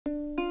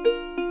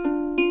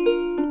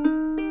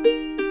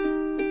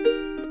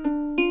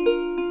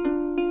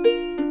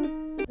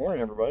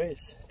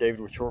guys, David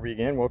with Chorbie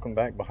again. Welcome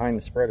back behind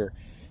the spreader.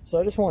 So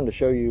I just wanted to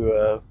show you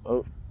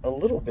a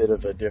little bit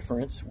of a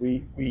difference.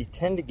 We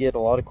tend to get a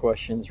lot of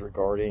questions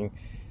regarding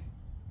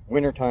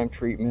wintertime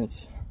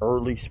treatments,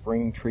 early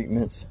spring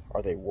treatments.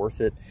 Are they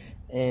worth it?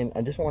 And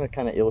I just want to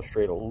kind of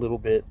illustrate a little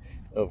bit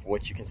of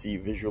what you can see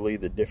visually,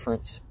 the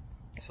difference.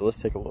 So let's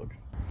take a look.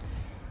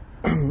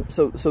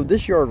 So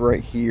this yard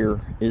right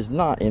here is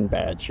not in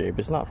bad shape.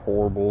 It's not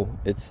horrible.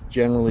 It's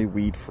generally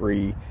weed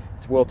free.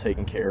 It's well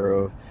taken care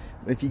of.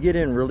 If you get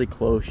in really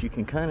close, you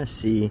can kind of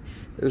see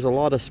there's a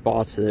lot of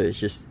spots that it's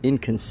just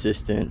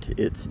inconsistent.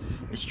 It's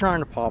trying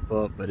to pop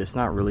up, but it's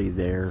not really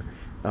there.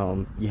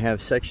 You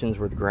have sections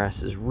where the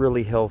grass is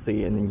really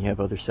healthy, and then you have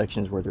other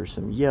sections where there's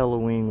some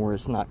yellowing, where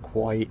it's not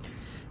quite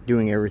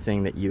doing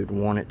everything that you'd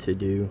want it to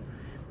do.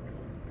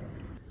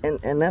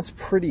 And that's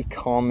pretty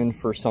common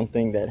for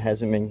something that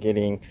hasn't been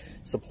getting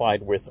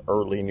supplied with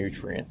early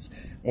nutrients.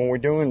 When we're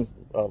doing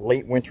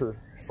late winter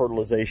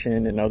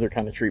fertilization and other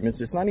kind of treatments,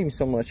 it's not even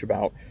so much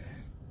about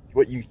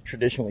what you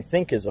traditionally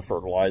think is a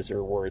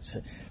fertilizer, where it's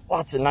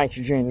lots of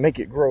nitrogen, make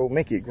it grow,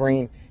 make it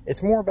green.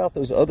 It's more about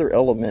those other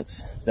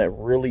elements that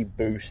really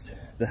boost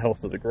the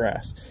health of the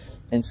grass.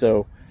 And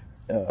so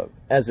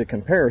as a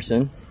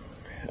comparison,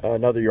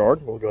 another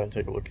yard, we'll go ahead and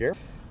take a look here.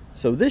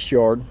 So this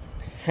yard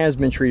has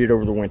been treated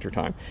over the winter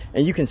time,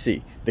 and you can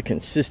see the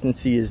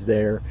consistency is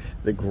there.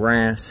 The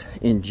grass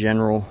in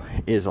general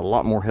is a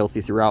lot more healthy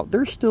throughout.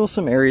 There's still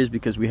some areas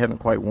because we haven't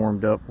quite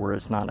warmed up where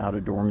it's not out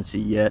of dormancy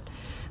yet,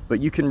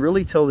 but you can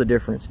really tell the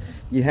difference.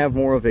 You have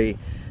more of a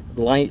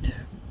light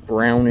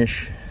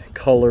brownish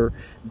color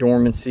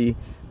dormancy,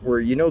 where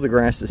you know the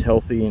grass is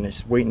healthy and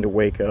it's waiting to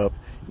wake up,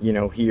 you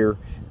know, here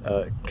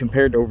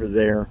compared to over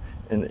there.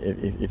 And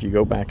if you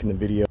go back in the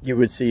video, you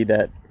would see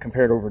that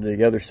compared over to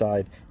the other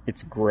side,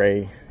 it's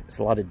gray. It's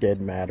a lot of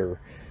dead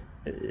matter.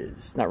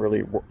 It's not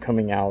really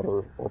coming out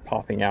or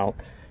popping out.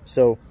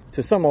 So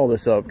to sum all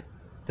this up,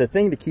 the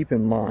thing to keep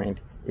in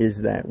mind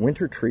is that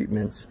winter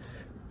treatments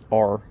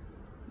are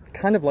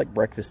kind of like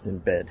breakfast in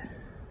bed.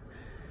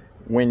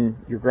 When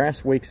your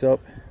grass wakes up,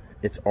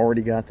 it's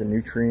already got the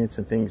nutrients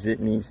and things it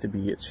needs to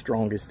be its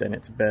strongest and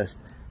its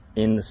best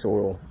in the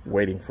soil,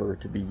 waiting for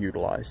it to be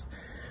utilized.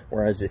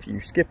 Whereas if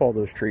you skip all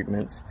those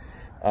treatments,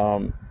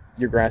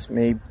 your grass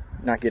may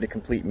not get a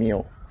complete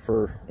meal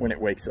for when it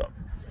wakes up.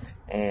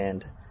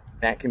 And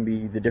that can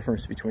be the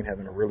difference between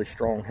having a really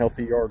strong,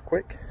 healthy yard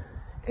quick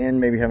and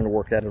maybe having to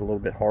work at it a little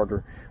bit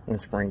harder when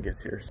spring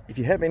gets here. If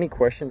you have any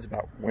questions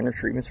about winter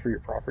treatments for your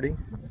property,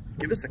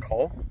 give us a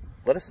call,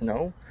 let us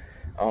know.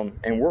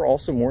 And we're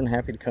also more than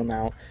happy to come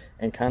out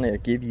and kind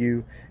of give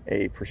you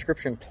a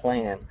prescription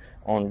plan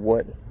on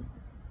what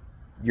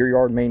your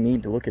yard may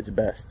need to look its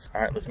best.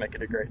 All right, let's make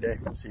it a great day.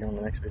 I'll see you on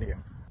the next video.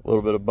 A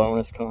little bit of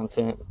bonus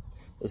content.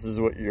 This is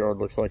what your yard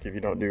looks like if you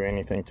don't do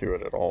anything to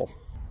it at all.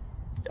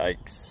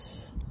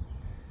 Yikes.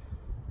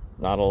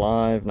 Not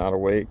alive, not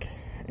awake,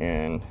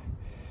 and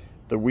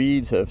the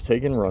weeds have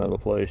taken run of the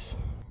place.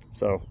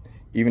 So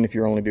even if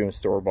you're only doing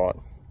store-bought,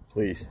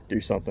 please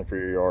do something for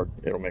your yard.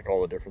 It'll make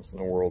all the difference in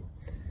the world.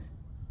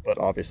 But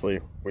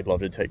obviously, we'd love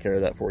to take care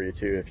of that for you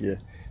too if you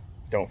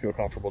don't feel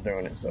comfortable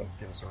doing it, so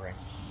give us a ring.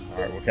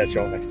 All right, we'll catch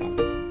y'all next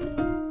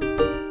time.